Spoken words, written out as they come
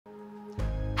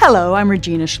Hello, I'm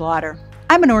Regina Schlatter.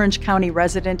 I'm an Orange County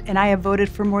resident and I have voted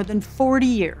for more than 40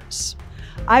 years.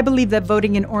 I believe that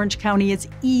voting in Orange County is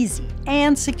easy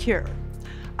and secure.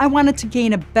 I wanted to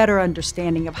gain a better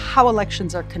understanding of how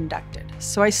elections are conducted,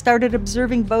 so I started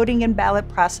observing voting and ballot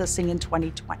processing in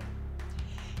 2020.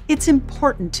 It's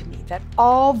important to me that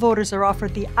all voters are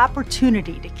offered the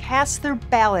opportunity to cast their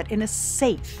ballot in a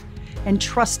safe and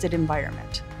trusted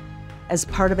environment. As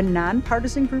part of a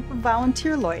nonpartisan group of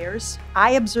volunteer lawyers,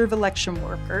 I observe election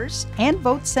workers and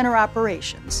vote center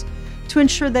operations to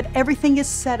ensure that everything is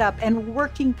set up and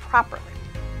working properly.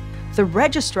 The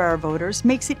registrar of voters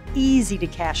makes it easy to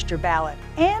cast your ballot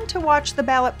and to watch the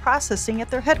ballot processing at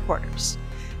their headquarters.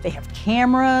 They have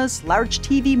cameras, large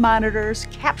TV monitors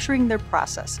capturing their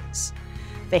processes.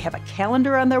 They have a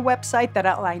calendar on their website that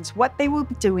outlines what they will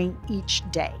be doing each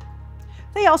day.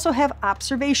 They also have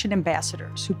observation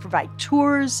ambassadors who provide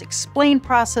tours, explain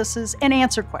processes, and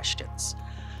answer questions.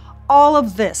 All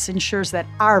of this ensures that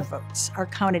our votes are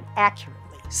counted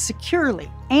accurately, securely,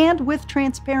 and with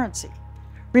transparency.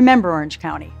 Remember, Orange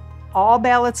County, all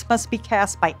ballots must be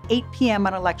cast by 8 p.m.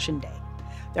 on Election Day.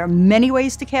 There are many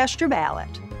ways to cast your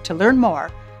ballot. To learn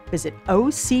more, visit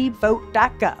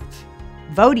ocvote.gov.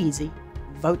 Vote easy,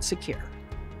 vote secure.